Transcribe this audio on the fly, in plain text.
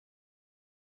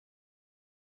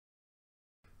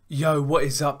Yo, what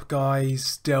is up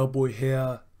guys? Delboy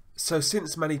here. So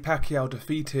since Manny Pacquiao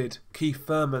defeated Keith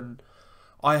Thurman,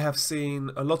 I have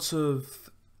seen a lot of,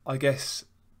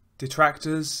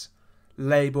 detractors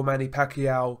label Manny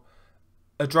Pacquiao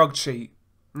a drug cheat.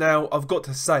 Now, I've got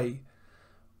to say,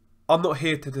 I'm not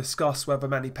here to discuss whether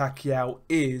Manny Pacquiao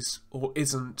is or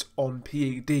isn't on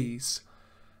PEDs.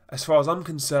 As far as I'm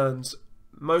concerned,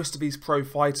 most of these pro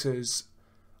fighters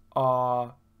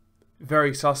are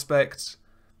very suspect.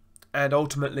 And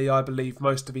ultimately, I believe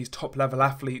most of these top-level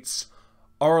athletes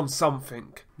are on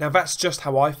something. Now, that's just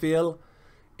how I feel.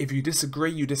 If you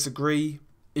disagree, you disagree.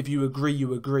 If you agree,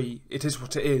 you agree. It is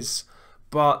what it is.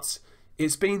 But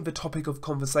it's been the topic of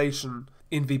conversation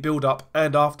in the build-up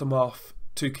and aftermath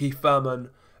to Keith Thurman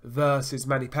versus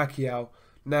Manny Pacquiao.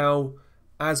 Now,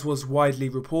 as was widely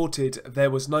reported,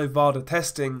 there was no VADA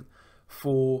testing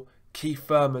for Keith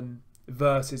Thurman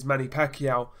versus Manny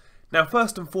Pacquiao. Now,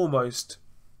 first and foremost,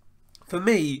 for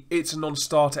me, it's a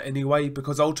non-starter anyway,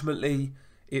 because ultimately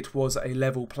it was a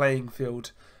level playing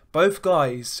field. Both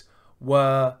guys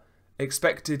were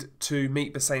expected to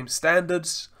meet the same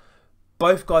standards.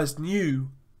 Both guys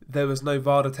knew there was no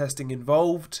VADA testing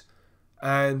involved,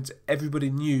 and everybody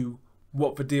knew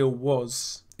what the deal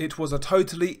was. It was a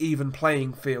totally even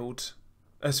playing field,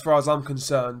 as far as I'm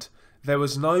concerned. There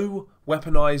was no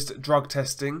weaponized drug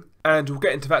testing, and we'll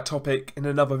get into that topic in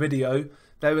another video.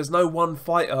 There was no one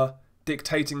fighter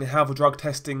dictating how the drug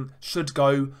testing should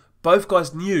go. Both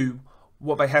guys knew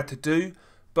what they had to do.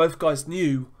 Both guys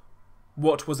knew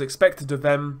what was expected of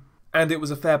them, and it was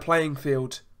a fair playing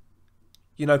field.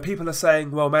 You know, people are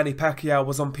saying, well, Manny Pacquiao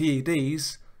was on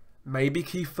PEDs. Maybe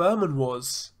Keith Thurman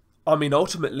was. I mean,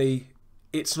 ultimately,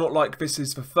 it's not like this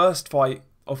is the first fight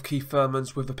of Keith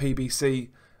Thurman's with the PBC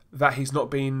that he's not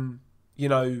been,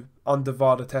 under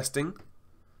VADA testing.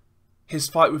 His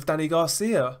fight with Danny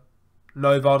Garcia,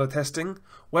 no VADA testing.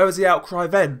 Where was the outcry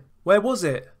then? Where was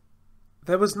it?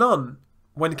 There was none.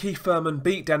 When Keith Thurman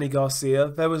beat Danny Garcia,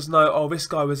 there was no, oh, this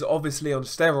guy was obviously on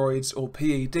steroids or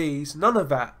PEDs, none of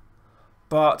that.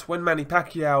 But when Manny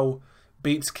Pacquiao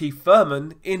beats Keith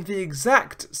Thurman in the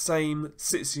exact same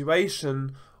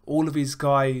situation, all of these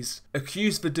guys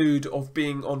accused the dude of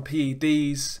being on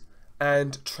PEDs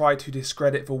and tried to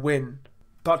discredit the win.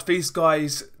 But these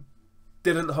guys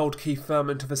didn't hold Keith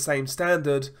Thurman to the same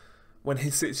standard when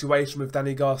his situation with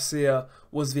Danny Garcia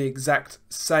was the exact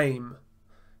same.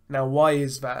 Now, why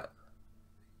is that?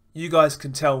 You guys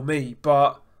can tell me,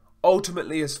 but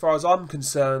ultimately, as far as I'm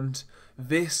concerned,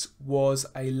 this was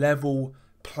a level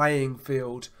playing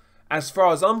field. As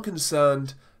far as I'm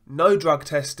concerned, no drug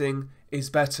testing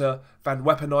is better than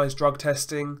weaponized drug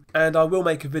testing, and I will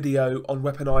make a video on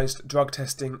weaponized drug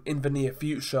testing in the near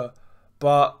future,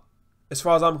 but as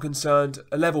far as I'm concerned,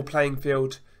 a level playing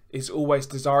field is always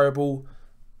desirable,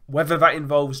 whether that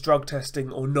involves drug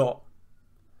testing or not.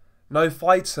 No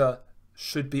fighter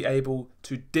should be able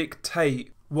to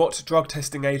dictate what drug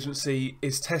testing agency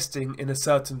is testing in a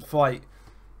certain fight.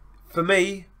 For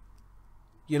me,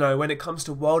 when it comes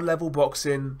to world level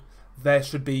boxing, there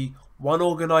should be one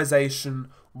organisation,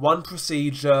 one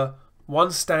procedure,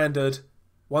 one standard,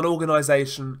 one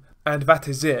organisation, and that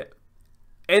is it.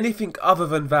 Anything other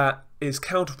than that is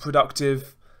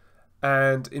counterproductive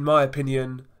and, in my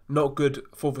opinion, not good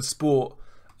for the sport.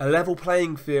 A level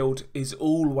playing field is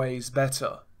always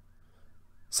better.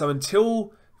 So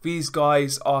until these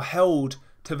guys are held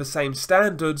to the same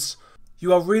standards,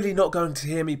 you are really not going to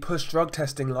hear me push drug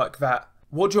testing like that.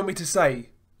 What do you want me to say?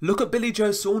 Look at Billy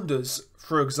Joe Saunders,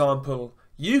 for example.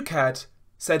 UCAD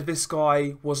said this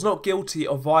guy was not guilty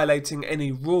of violating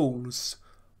any rules,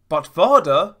 but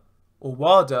VADA, or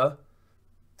WADA,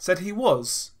 said he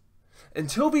was.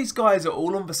 Until these guys are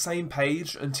all on the same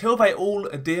page, until they all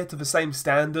adhere to the same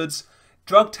standards,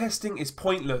 drug testing is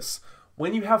pointless.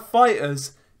 When you have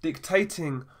fighters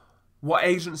dictating what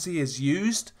agency is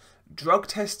used, drug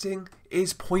testing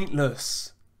is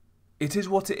pointless. It is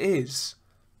what it is.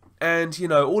 And,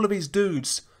 all of these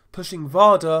dudes pushing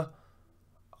VADA,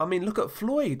 I mean, look at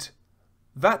Floyd.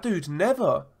 That dude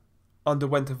never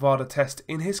underwent a VADA test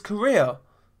in his career.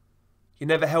 You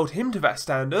never held him to that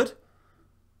standard.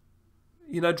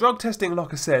 Drug testing,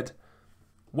 like I said,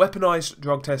 weaponized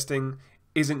drug testing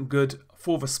isn't good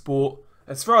for the sport,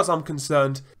 as far as I'm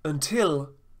concerned.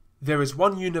 Until there is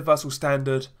one universal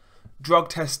standard, drug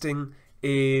testing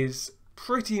is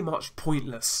pretty much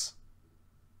pointless,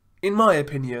 in my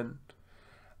opinion.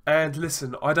 And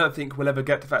listen, I don't think we'll ever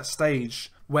get to that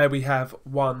stage where we have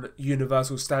one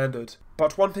universal standard.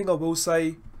 But one thing I will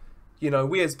say,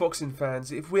 we as boxing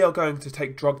fans, if we are going to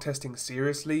take drug testing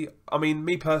seriously, I mean,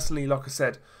 me personally, like I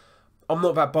said, I'm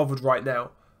not that bothered right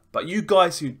now. But you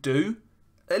guys who do,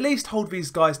 at least hold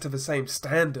these guys to the same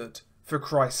standard, for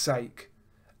Christ's sake.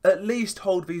 At least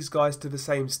hold these guys to the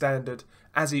same standard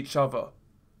as each other.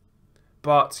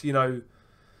 But, you know,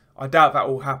 I doubt that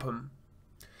will happen.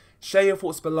 Share your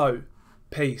thoughts below.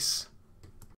 Peace.